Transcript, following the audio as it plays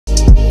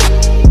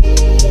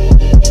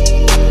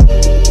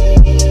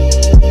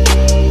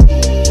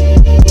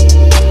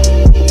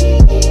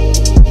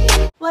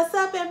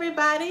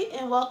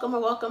welcome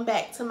or welcome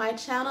back to my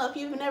channel. If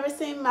you've never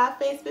seen my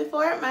face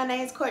before, my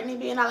name is Courtney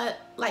B and I'd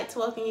like to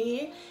welcome you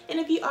here. And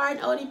if you are an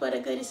oldie but a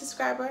goodie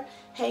subscriber,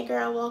 hey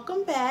girl,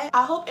 welcome back.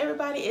 I hope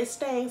everybody is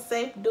staying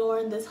safe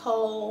during this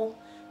whole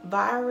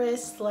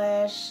virus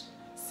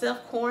 /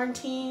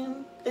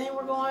 self-quarantine thing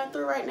we're going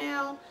through right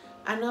now.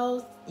 I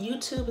know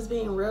YouTube is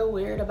being real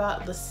weird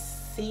about the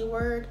C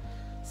word,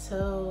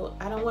 so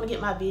I don't want to get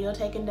my video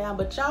taken down,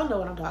 but y'all know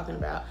what I'm talking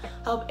about.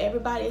 Hope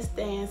everybody is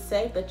staying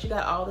safe, that you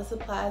got all the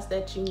supplies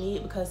that you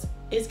need, because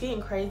it's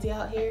getting crazy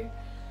out here.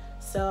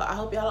 So I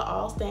hope y'all are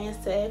all staying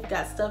safe,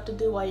 got stuff to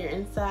do while you're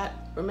inside.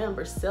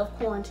 Remember,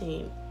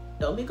 self-quarantine.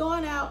 Don't be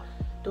going out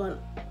doing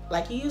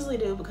like you usually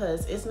do,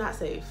 because it's not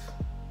safe.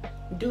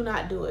 Do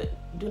not do it.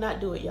 Do not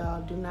do it,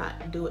 y'all. Do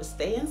not do it.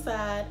 Stay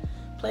inside,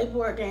 play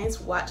board games,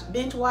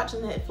 binge watch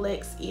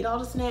Netflix, eat all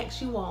the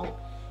snacks you want,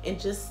 and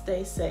just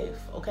stay safe,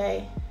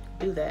 okay?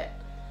 Do that.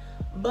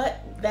 But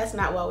that's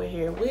not why we're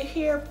here. We're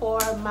here for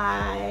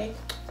my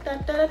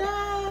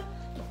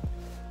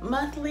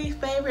monthly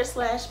favorite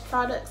 /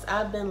 products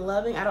I've been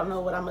loving. I don't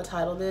know what I'm gonna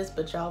title this,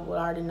 but y'all will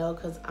already know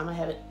because I'm gonna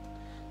have it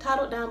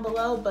titled down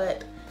below.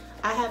 But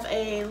I have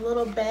a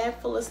little bag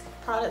full of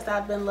products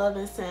I've been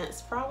loving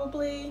since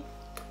probably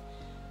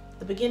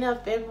the beginning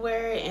of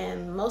February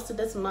and most of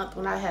this month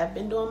when I have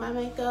been doing my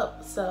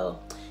makeup. So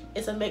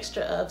it's a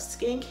mixture of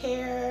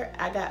skincare,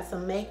 I got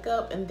some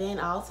makeup, and then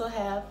I also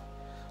have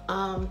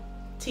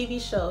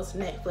TV shows,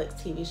 Netflix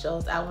TV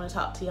shows I want to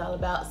talk to y'all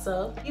about.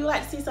 So if you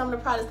like to see some of the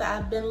products that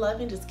I've been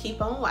loving, just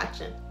keep on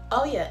watching.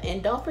 Oh yeah,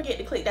 and don't forget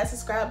to click that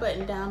subscribe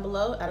button down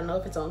below. I don't know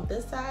if it's on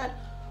this side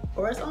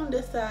or it's on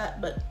this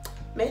side, but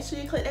make sure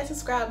you click that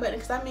subscribe button,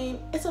 because I mean,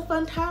 it's a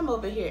fun time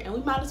over here, and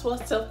we might as well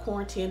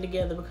self-quarantine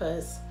together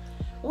because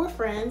we're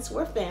friends,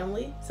 we're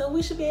family, so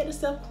we should be able to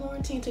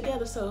self-quarantine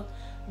together. So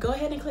go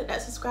ahead and click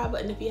that subscribe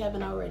button if you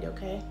haven't already,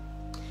 okay?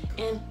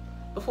 And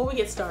before we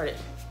get started,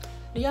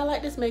 do y'all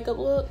like this makeup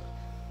look?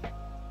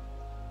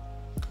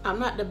 I'm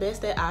not the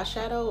best at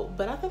eyeshadow,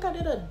 but I think I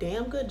did a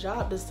damn good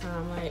job this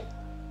time. Like,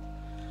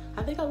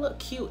 I think I look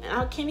cute, and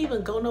I can't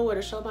even go nowhere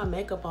to show my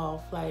makeup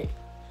off. Like,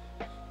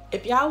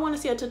 if y'all want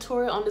to see a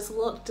tutorial on this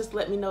look, just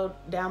let me know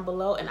down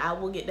below and I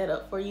will get that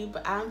up for you.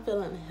 But I'm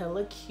feeling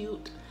hella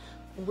cute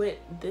with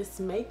this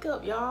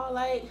makeup, y'all.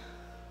 Like,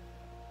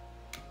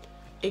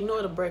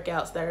 ignore the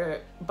breakouts that are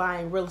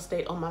buying real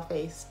estate on my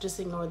face. Just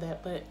ignore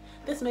that. But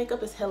this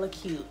makeup is hella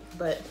cute.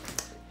 But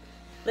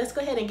let's go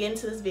ahead and get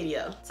into this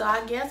video. So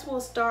I guess we'll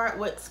start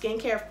with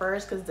skincare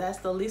first, because that's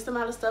the least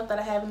amount of stuff that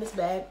I have in this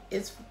bag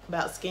is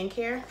about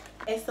skincare.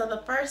 Okay, so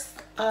the first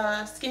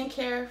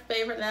skincare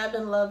favorite that I've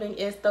been loving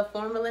is the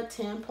Formula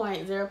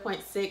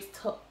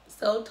 10.0.6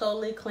 So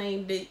Totally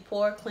Clean Deep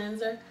Pore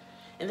Cleanser.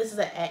 And this is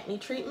an acne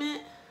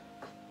treatment.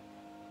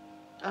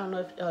 I don't know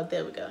if, oh,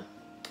 there we go.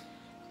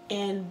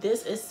 And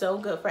this is so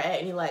good for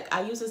acne. Like,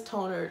 I use this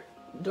toner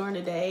during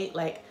the day,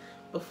 like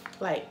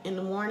in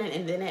the morning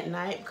and then at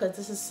night, because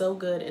this is so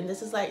good. And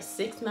this is like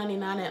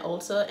 $6.99 at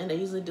Ulta, and they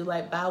usually do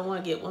like buy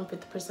one get one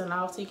 50%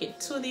 off. So you get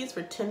two of these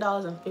for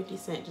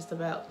 $10.50 just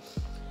about.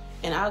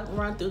 And I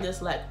run through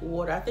this like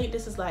water. I think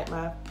this is like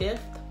my 5th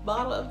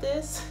bottle of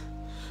this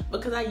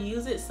because I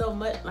use it so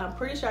much, and I'm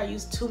pretty sure I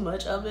use too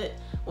much of it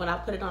when I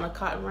put it on a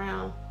cotton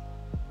round,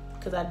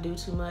 because I do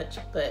too much.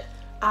 But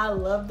I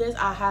love this.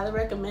 I highly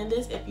recommend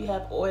this if you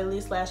have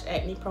oily /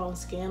 acne prone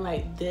skin.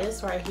 Like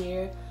this right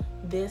here,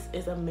 this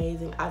is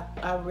amazing.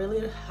 I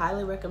really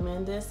highly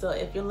recommend this. So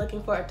if you're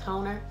looking for a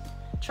toner,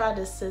 try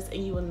this, sis,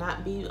 and you will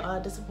not be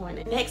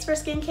disappointed. Next for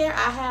skincare,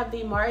 I have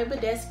the Mario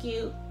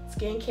Badescu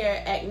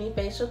Skincare Acne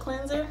Facial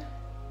Cleanser.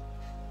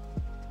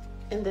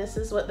 And this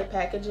is what the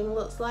packaging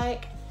looks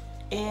like.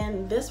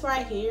 And this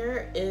right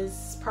here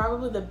is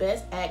probably the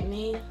best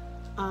acne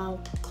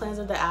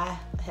cleanser that I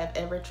have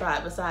ever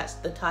tried, besides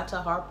the Tata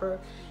Harper.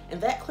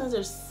 And that cleanser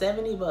is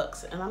 70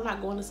 bucks, and I'm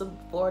not going to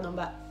afford them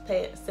about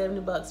pay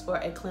 70 bucks for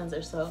a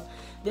cleanser. So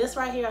this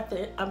right here,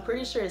 I'm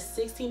pretty sure it's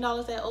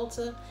 $16 at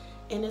Ulta,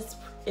 and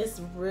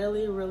it's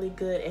really, really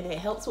good, and it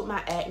helps with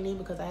my acne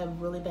because I have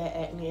really bad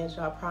acne, as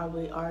y'all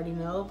probably already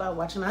know by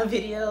watching my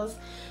videos.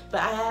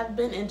 But I have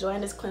been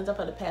enjoying this cleanser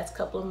for the past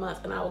couple of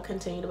months, and I will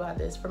continue to buy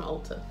this from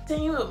Ulta.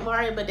 Continuing with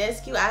Mario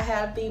Badescu, I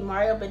have the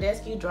Mario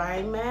Badescu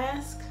Drying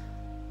Mask.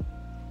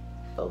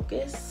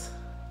 Focus.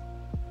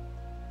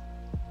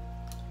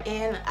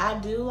 And I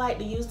do like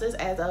to use this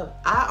as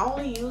I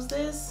only use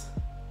this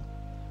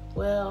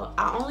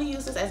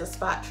as a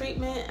spot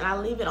treatment, and I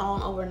leave it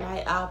on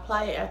overnight. I'll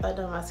apply it after I've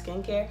done my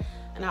skincare,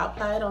 and I'll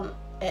apply it on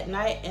at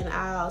night, and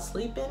I'll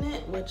sleep in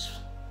it, which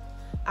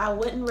I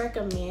wouldn't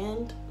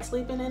recommend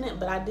sleeping in it,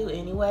 but I do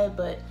anyway.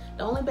 But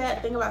the only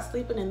bad thing about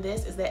sleeping in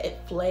this is that it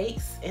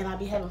flakes, and I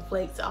be having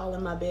flakes all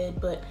in my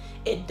bed. But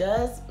it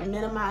does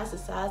minimize the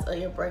size of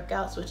your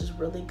breakouts, which is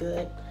really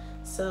good.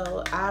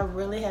 So I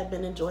really have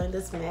been enjoying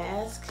this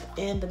mask,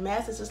 and the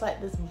mask is just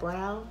like this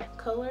brown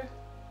color.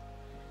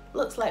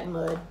 Looks like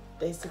mud,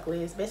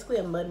 basically. It's basically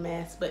a mud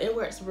mask, but it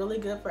works really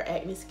good for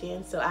acne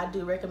skin, so I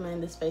do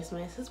recommend this face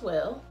mask as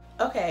well.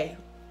 Okay,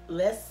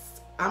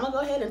 I'm gonna go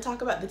ahead and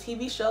talk about the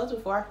TV shows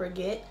before I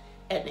forget.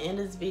 at the end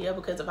of this video,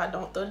 because if I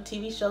don't throw the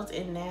TV shows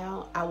in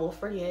now, I will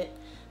forget.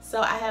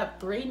 So I have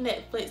 3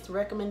 Netflix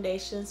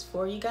recommendations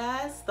for you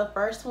guys. The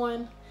first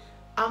one,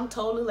 I'm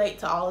totally late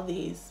to all of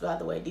these, by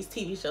the way, these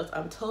TV shows.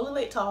 I'm totally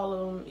late to all of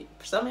them.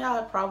 Some of y'all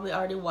have probably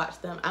already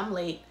watched them. I'm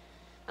late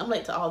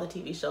to all the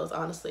TV shows,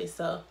 honestly.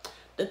 So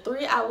the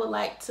 3 I would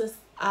like to,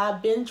 I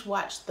binge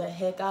watched the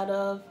heck out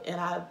of, and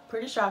I'm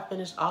pretty sure I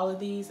finished all of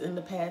these in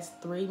the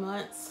past 3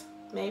 months,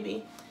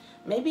 maybe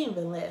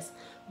even less.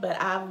 But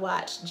I've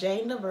watched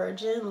Jane the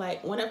Virgin.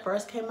 Like, when it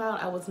first came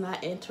out, I was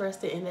not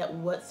interested in that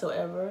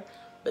whatsoever.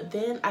 But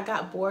then I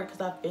got bored because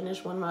I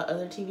finished one of my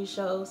other TV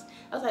shows.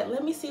 I was like,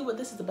 let me see what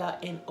this is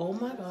about. And oh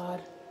my God,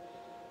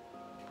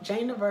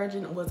 Jane the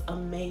Virgin was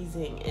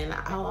amazing. And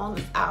I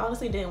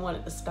honestly didn't want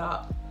it to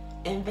stop.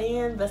 And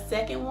then the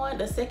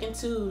second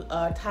 2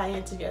 tie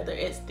in together.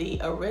 It's the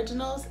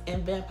Originals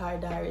and Vampire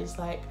Diaries.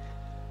 Like,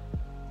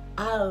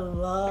 I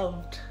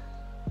love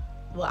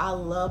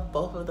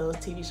both of those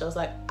TV shows.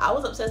 Like, I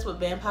was obsessed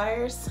with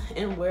vampires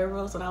and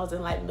werewolves when I was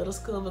in like middle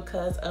school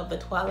because of the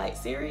Twilight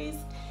series.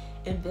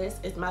 And this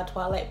is my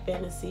Twilight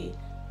fantasy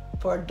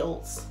for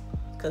adults,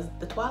 because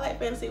the Twilight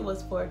fantasy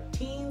was for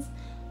teens.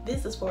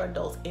 This is for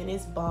adults, and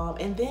it's bomb.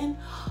 And then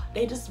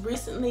they just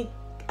recently,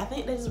 I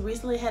think they just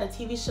recently had a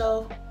TV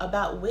show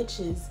about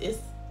witches.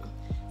 It's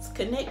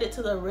connected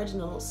to the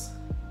Originals.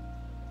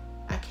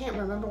 I can't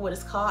remember what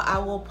it's called. I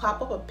will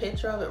pop up a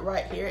picture of it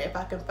right here if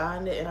I can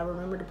find it, and I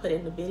remember to put it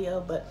in the video.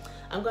 But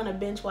I'm gonna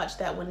binge watch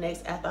that one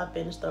next after I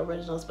finish the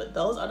Originals. But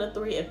those are the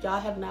 3. If y'all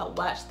have not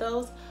watched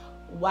those,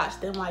 watch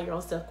them while you're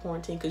on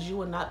self-quarantine, because you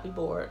will not be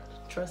bored.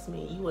 Trust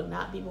me, you will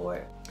not be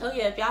bored. Oh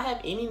yeah, if y'all have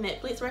any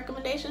Netflix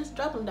recommendations,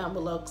 drop them down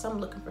below, because I'm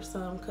looking for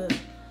some, because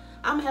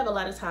I'm gonna have a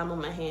lot of time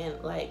on my hand,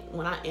 like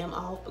when I am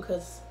off,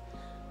 because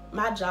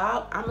my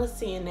job, I'm a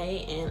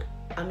CNA, and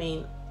I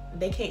mean,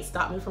 they can't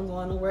stop me from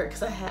going to work,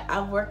 because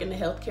I work in the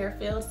healthcare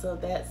field, so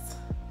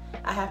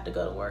I have to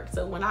go to work.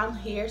 So when I'm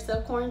here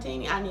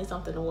self-quarantining, I need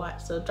something to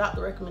watch, so drop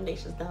the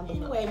recommendations down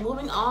below. Anyway,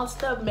 moving on to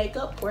the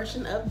makeup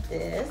portion of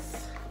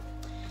this.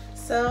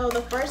 So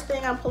the first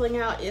thing I'm pulling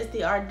out is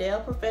the Ardell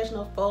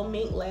Professional Faux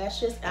Mink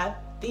Lashes.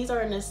 These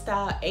are in the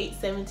style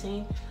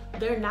 817.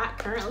 They're not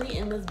currently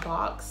in this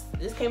box.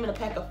 This came in a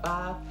pack of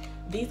 5.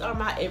 These are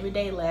my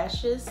everyday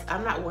lashes.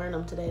 I'm not wearing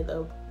them today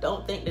though.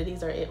 Don't think that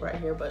these are it right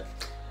here, but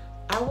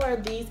I wear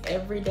these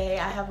every day.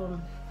 I have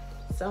them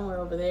somewhere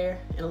over there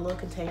in a little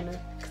container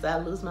because I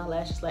lose my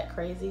lashes like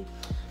crazy.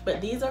 But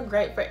these are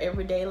great for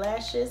everyday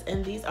lashes,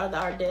 and these are the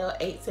Ardell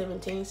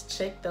 817s.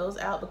 Check those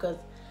out because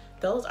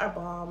those are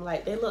bomb.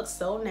 Like, they look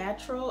so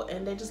natural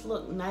and they just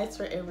look nice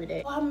for every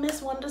day. Oh, I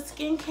missed one of the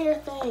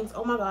skincare things.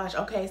 Oh my gosh.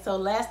 Okay, so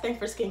last thing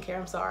for skincare,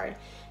 I'm sorry,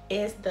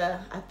 is the,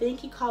 I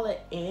think you call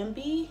it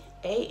Ambi,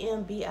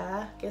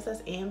 A-M-B-I, guess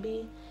that's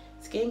Ambi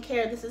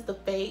skincare. This is the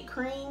Fade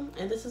Cream,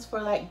 and this is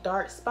for like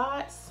dark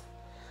spots.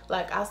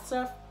 Like, I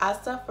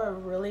suffer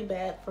really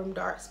bad from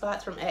dark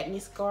spots, from acne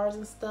scars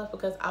and stuff,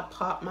 because I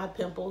pop my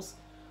pimples,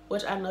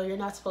 which I know you're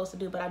not supposed to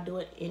do, but I do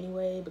it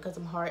anyway because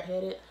I'm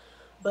hard-headed.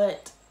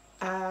 But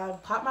I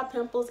pop my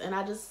pimples, and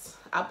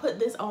I put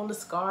this on the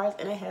scars,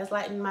 and it has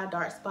lightened my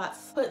dark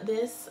spots.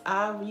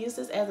 I use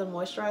this as a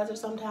moisturizer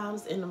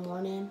sometimes in the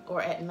morning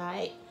or at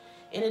night,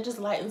 and it just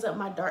lightens up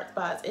my dark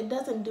spots. It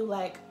doesn't do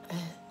like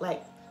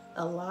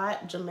a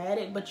lot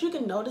dramatic, but you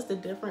can notice the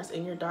difference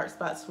in your dark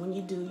spots when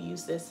you do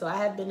use this. So I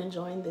have been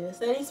enjoying this.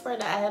 The setting spray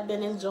that I have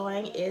been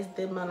enjoying is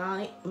the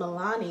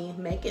Milani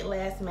Make It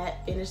Last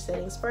Matte Finish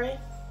Setting Spray.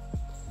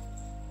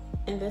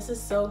 And this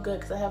is so good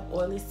because I have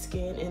oily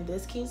skin, and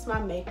this keeps my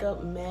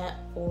makeup matte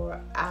for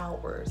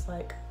hours,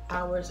 like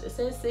hours. It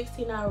says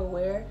 16-hour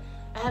wear.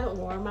 I haven't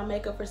worn my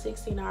makeup for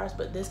 16 hours,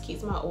 but this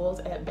keeps my oils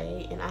at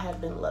bay, and I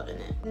have been loving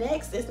it.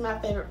 Next is my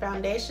favorite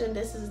foundation.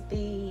 This is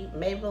the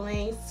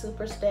Maybelline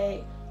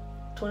Superstay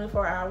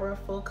 24-hour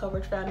full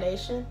coverage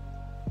foundation,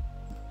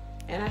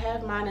 and I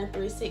have mine in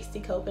 360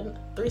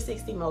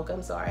 Mocha.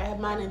 I'm sorry, I have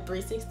mine in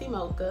 360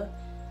 Mocha.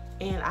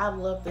 And I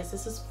love this.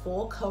 This is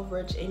full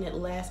coverage, and it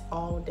lasts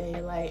all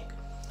day. Like,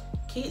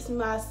 keeps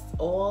my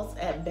oils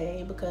at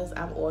bay because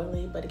I'm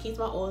oily, but it keeps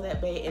my oils at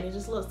bay, and it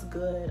just looks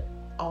good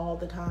all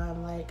the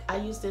time. Like, I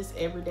use this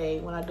every day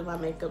when I do my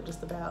makeup,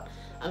 just about.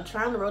 I'm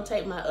trying to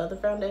rotate my other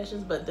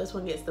foundations, but this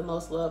one gets the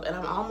most love, and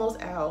I'm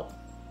almost out.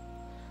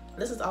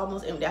 This is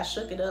almost empty. I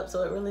shook it up,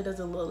 so it really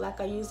doesn't look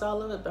like I used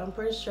all of it, but I'm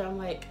pretty sure I'm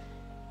like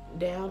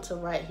down to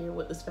right here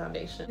with this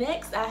foundation.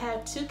 Next, I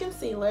have 2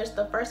 concealers.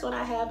 The first one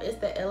I have is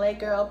the LA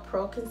Girl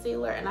Pro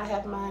Concealer, and I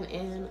have mine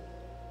in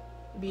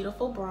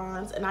Beautiful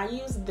Bronze, and I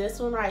use this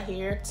one right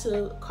here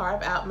to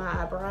carve out my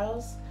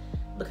eyebrows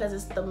because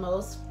it's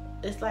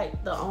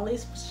like the only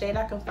shade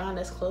I can find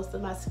that's close to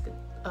my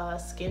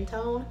skin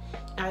tone.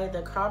 I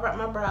either carve out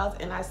my brows,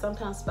 and I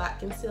sometimes spot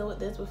conceal with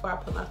this before I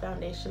put my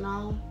foundation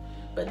on.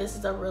 But this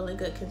is a really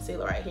good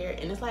concealer right here,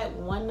 and it's like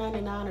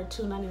 $1.99 or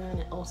 $2.99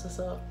 at Ulta,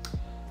 so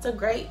It's a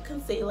great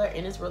concealer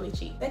and it's really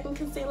cheap. Second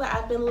concealer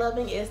I've been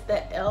loving is the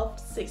e.l.f.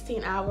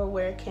 16 Hour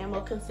Wear Camo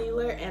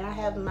Concealer, and I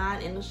have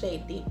mine in the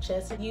shade Deep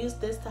Chest. I use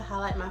this to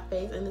highlight my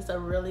face, and it's a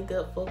really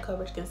good full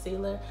coverage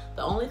concealer.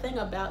 The only thing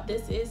about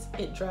this is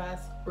it dries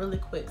really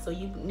quick, so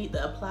you need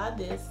to apply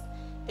this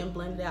and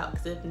blend it out,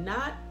 because if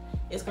not,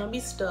 it's gonna be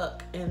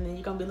stuck and then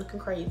you're gonna be looking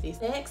crazy.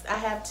 Next, I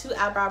have two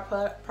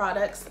eyebrow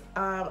products.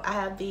 I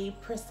have the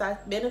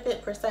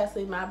Benefit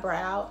Precisely My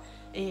Brow,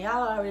 and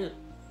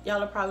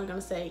y'all are probably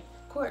gonna say,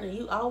 Courtney,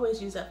 you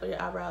always use that for your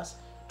eyebrows.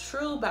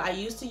 True, but I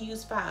used to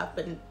use 5,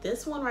 but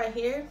this one right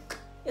here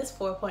is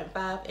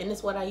 4.5, and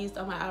it's what I used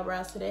on my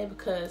eyebrows today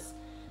because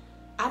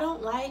I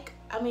don't like,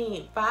 I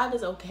mean, 5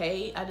 is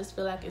okay. I just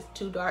feel like it's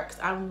too dark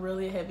because I'm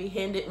really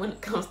heavy-handed when it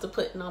comes to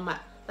putting on my,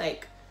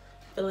 like,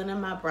 filling in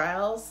my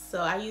brows.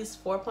 So I use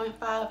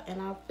 4.5,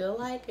 and I feel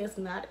like it's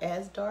not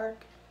as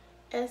dark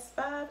as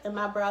 5, and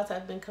my brows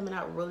have been coming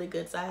out really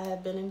good, so I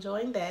have been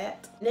enjoying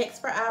that. Next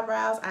for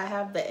eyebrows, I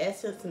have the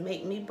Essence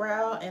Make Me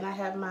Brow, and I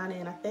have mine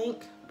in, I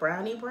think,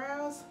 Brownie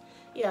Brows.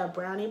 Yeah,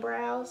 Brownie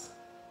Brows.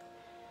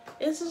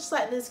 It's just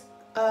like this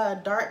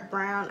dark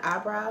brown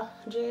eyebrow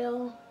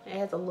gel. It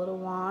has a little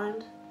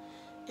wand,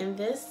 and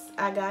this,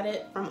 I got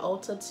it from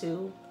Ulta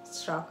too,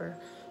 shocker,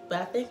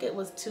 but I think it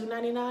was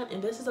 $2.99, and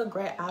this is a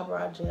great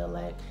eyebrow gel.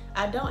 Like,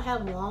 I don't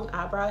have long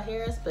eyebrow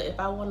hairs, but if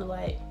I want to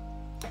like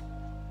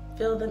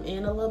fill them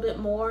in a little bit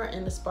more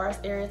in the sparse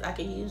areas, I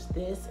can use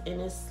this,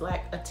 and it's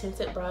like a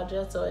tinted brow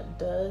gel, so it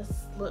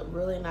does look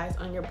really nice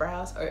on your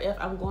brows. Or if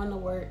I'm going to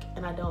work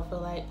and I don't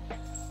feel like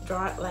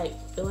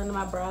filling in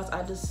my brows,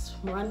 I just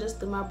run this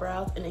through my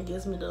brows, and it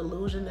gives me the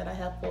illusion that I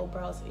have full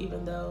brows,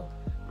 even though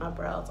my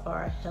brows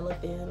are hella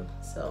thin.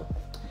 So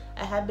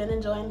I have been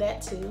enjoying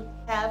that too.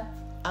 I have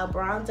a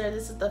bronzer.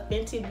 This is the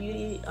Fenty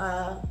Beauty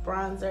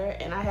bronzer,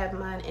 and I have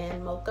mine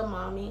in Mocha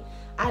Mommy.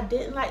 I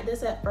didn't like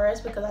this at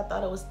first because I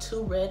thought it was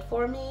too red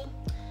for me,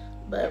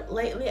 but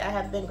lately I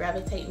have been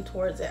gravitating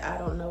towards it. I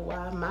don't know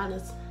why. Mine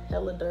is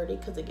hella dirty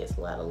because it gets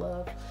a lot of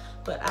love,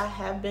 but I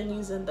have been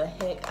using the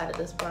heck out of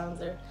this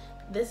bronzer.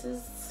 This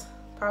is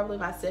probably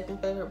my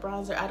second favorite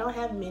bronzer. I don't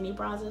have many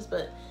bronzers,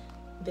 but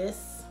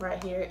this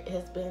right here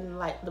has been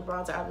like the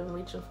bronzer I've been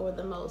reaching for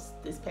the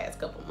most this past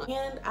couple months.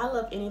 And I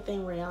love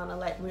anything Rihanna.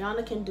 Like,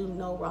 Rihanna can do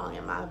no wrong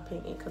in my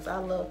opinion, because I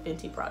love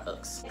Fenty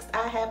products. Next,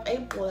 I have a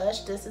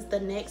blush. This is the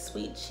NYX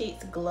Sweet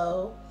Cheeks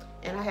Glow,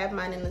 and I have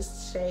mine in the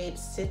shade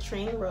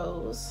Citrine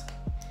Rose.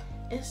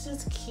 It's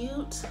just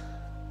cute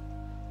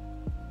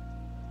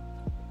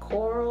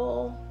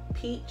coral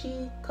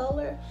peachy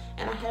color,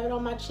 and I have it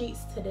on my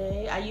cheeks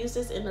today. I used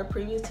this in the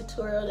previous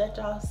tutorial that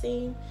y'all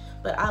seen,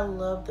 but I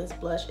love this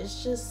blush. It's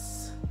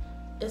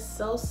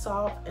so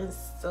soft and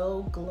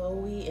so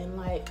glowy, and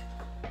like,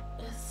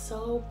 it's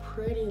so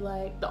pretty.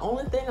 Like, the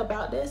only thing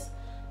about this,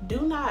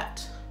 do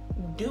not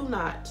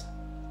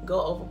go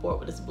overboard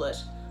with this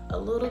blush. A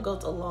little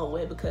goes a long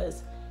way,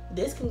 because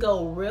this can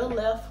go real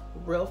left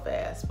real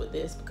fast with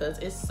this, because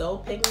it's so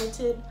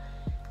pigmented,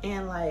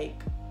 and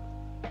like,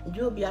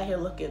 you'll be out here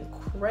looking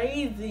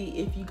crazy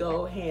if you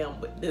go ham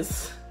with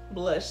this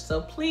blush.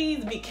 So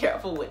please be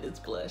careful with this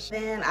blush.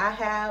 Then I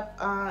have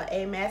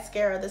a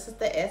mascara. This is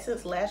the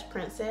Essence Lash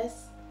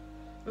Princess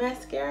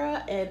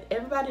mascara, and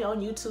everybody on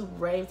YouTube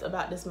raves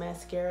about this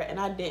mascara, and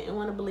I didn't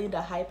want to believe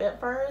the hype at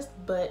first,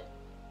 but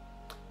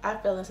I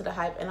fell into the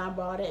hype and I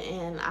bought it,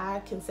 and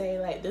I can say,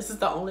 like, this is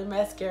the only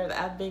mascara that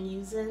I've been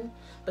using,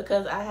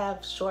 because I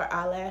have short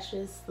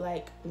eyelashes,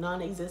 like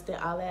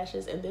non-existent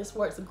eyelashes, and this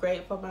works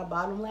great for my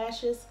bottom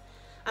lashes.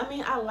 I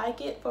mean, I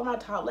like it for my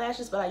top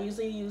lashes, but I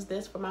usually use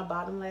this for my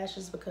bottom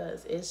lashes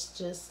because it's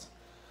just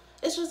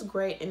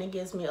great, and it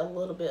gives me a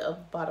little bit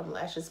of bottom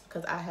lashes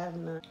because I have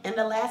none. And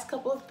the last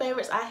couple of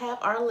favorites I have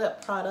are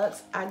lip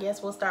products. I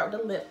guess we'll start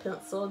with the lip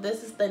pencil.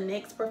 This is the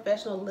NYX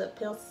Professional Lip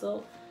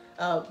Pencil,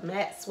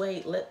 matte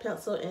suede lip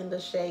pencil in the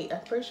shade, I'm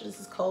pretty sure this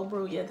is Cold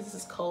Brew. Yeah, this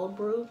is Cold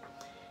Brew,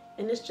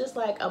 and it's just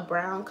like a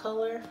brown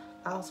color.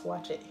 I'll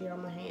swatch it here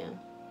on my hand.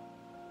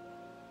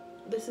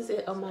 This is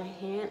it on my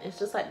hand. It's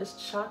just like this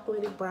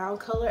chocolatey brown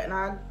color, and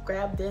I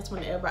grab this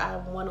whenever I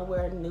want to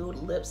wear nude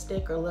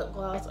lipstick or lip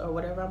gloss or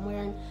whatever I'm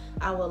wearing.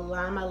 I will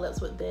line my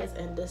lips with this,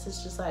 and this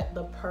is just like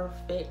the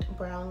perfect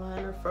brown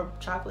liner for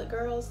chocolate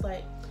girls.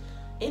 Like,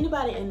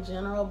 anybody in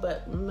general,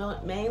 but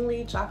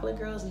mainly chocolate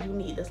girls, you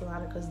need this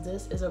liner, because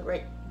this is a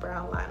great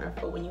brown liner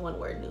for when you want to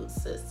wear nude,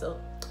 sis.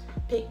 So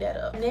pick that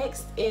up.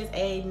 Next is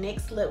a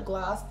NYX lip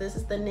gloss. This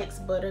is the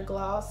NYX Butter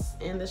Gloss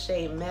in the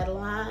shade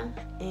Madeline,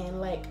 and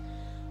like,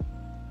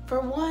 for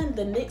one,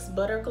 the NYX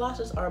Butter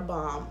Glosses are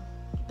bomb.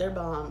 They're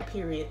bomb,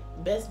 period.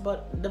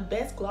 The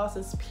best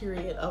glosses,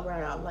 period,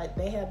 around. Like,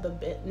 they have the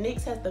best.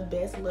 NYX has the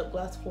best lip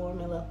gloss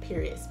formula,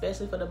 period,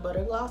 especially for the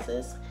butter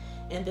glosses.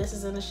 And this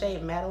is in the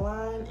shade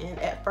Madeline. And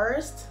at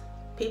first,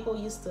 people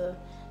used to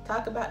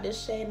talk about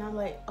this shade, and I'm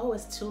like, oh,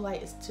 it's too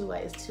light, it's too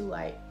light, it's too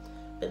light.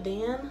 But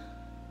then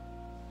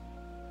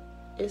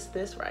it's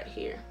this right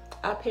here.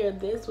 I paired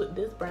this with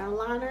this brown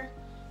liner,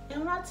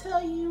 and when I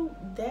tell you,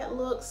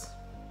 that's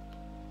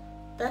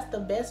the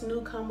best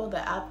nude combo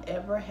that I've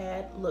ever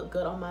had look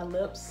good on my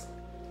lips.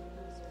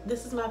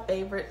 This is my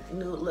favorite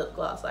nude lip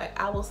gloss. Like,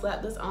 I will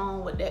slap this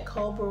on with that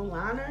Cold Brew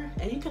liner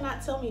and you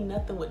cannot tell me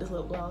nothing with this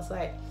lip gloss.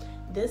 Like,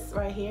 this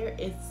right here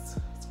is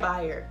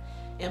fire.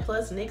 And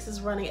plus, NYX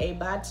is running a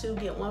buy two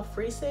get one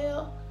free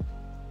sale.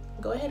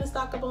 Go ahead and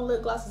stock up on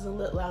lip glosses and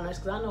lip liners,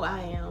 because I know I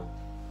am.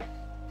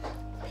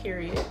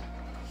 Period.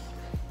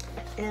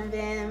 And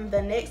then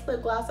the next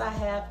lip gloss I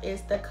have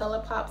is the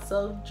ColourPop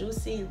So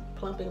Juicy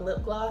Plumping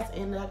Lip Gloss,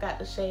 and I got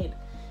the shade,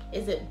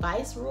 is it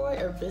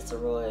Viceroy or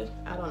Viceroy?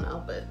 I don't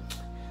know, but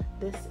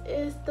this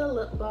is the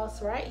lip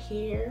gloss right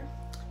here.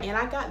 And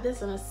I got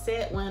this in a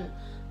set when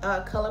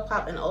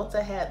ColourPop and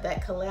Ulta had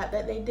that collab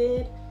that they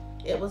did.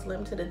 It was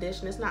limited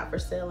edition. It's not for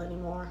sale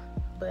anymore,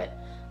 but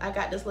I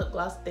got this lip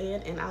gloss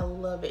then and I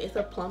love it. It's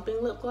a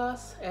plumping lip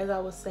gloss, as I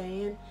was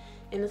saying,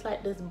 and it's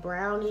like this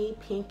brownie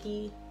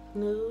pinky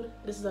nude.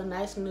 This is a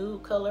nice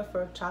nude color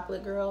for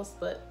chocolate girls,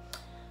 but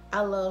I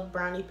love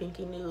brownie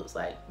pinky nudes.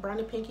 Like,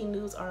 brownie pinky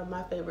nudes are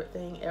my favorite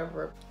thing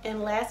ever.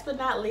 And last but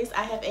not least,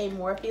 I have a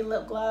Morphe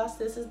lip gloss.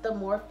 This is the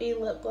Morphe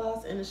lip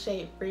gloss in the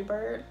shade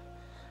Freebird.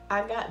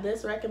 I got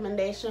this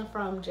recommendation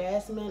from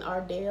Jasmine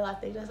Ardell, I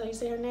think that's how you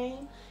say her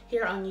name,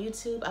 here on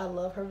YouTube. I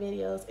love her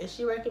videos, and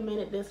she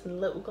recommended this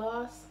lip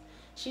gloss.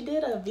 She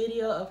did a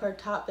video of her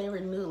top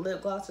favorite nude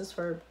lip glosses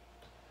for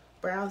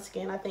brown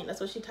skin. I think that's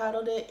what she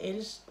titled it.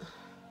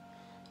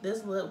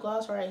 This lip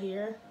gloss right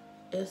here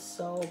is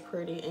so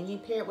pretty, and you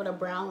pair it with a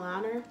brown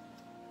liner.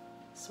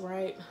 It's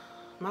right,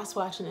 my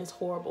swatching is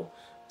horrible.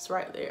 It's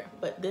right there,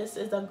 but this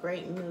is a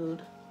great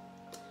nude.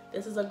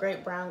 This is a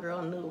great brown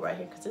girl nude right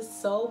here because it's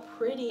so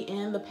pretty,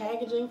 and the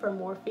packaging for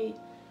Morphe,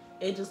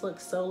 it just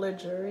looks so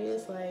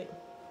luxurious. Like,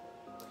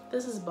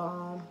 this is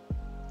bomb.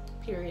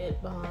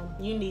 Period. Bomb.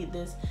 You need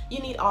this. You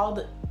need all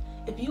the,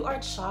 if you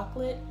are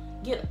chocolate,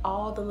 get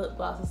all the lip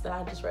glosses that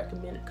I just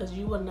recommended, because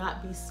you will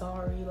not be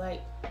sorry. Like,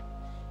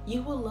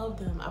 you will love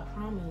them, I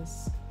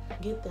promise.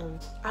 Get them.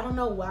 I don't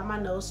know why my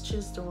nose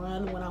chooses to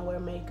run when I wear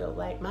makeup.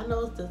 Like, my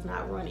nose does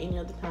not run any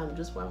other time,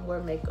 just when I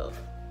wear makeup.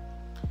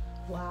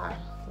 Why?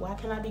 Why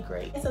can't I be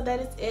great? So that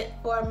is it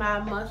for my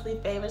monthly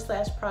favorites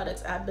 /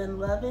 products I've been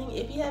loving.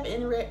 If you have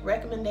any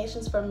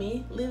recommendations for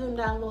me, leave them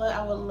down below.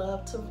 I would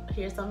love to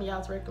hear some of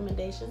y'all's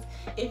recommendations.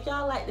 If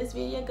y'all like this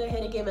video, go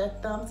ahead and give it a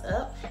thumbs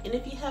up. And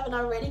if you haven't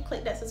already,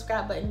 click that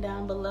subscribe button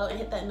down below and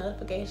hit that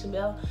notification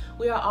bell.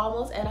 We are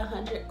almost at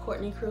 100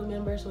 Courtney Crew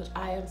members, which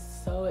I am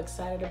so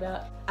excited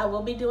about. I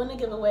will be doing a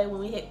giveaway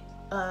when we hit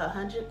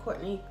 100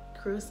 Courtney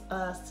Crew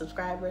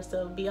subscribers,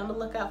 so be on the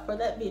lookout for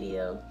that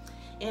video.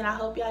 And I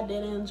hope y'all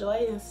did enjoy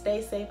it, and stay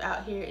safe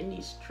out here in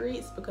these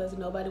streets, because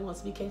nobody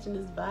wants to be catching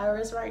this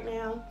virus right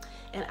now.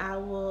 And I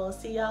will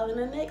see y'all in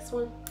the next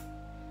one.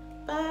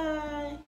 Bye.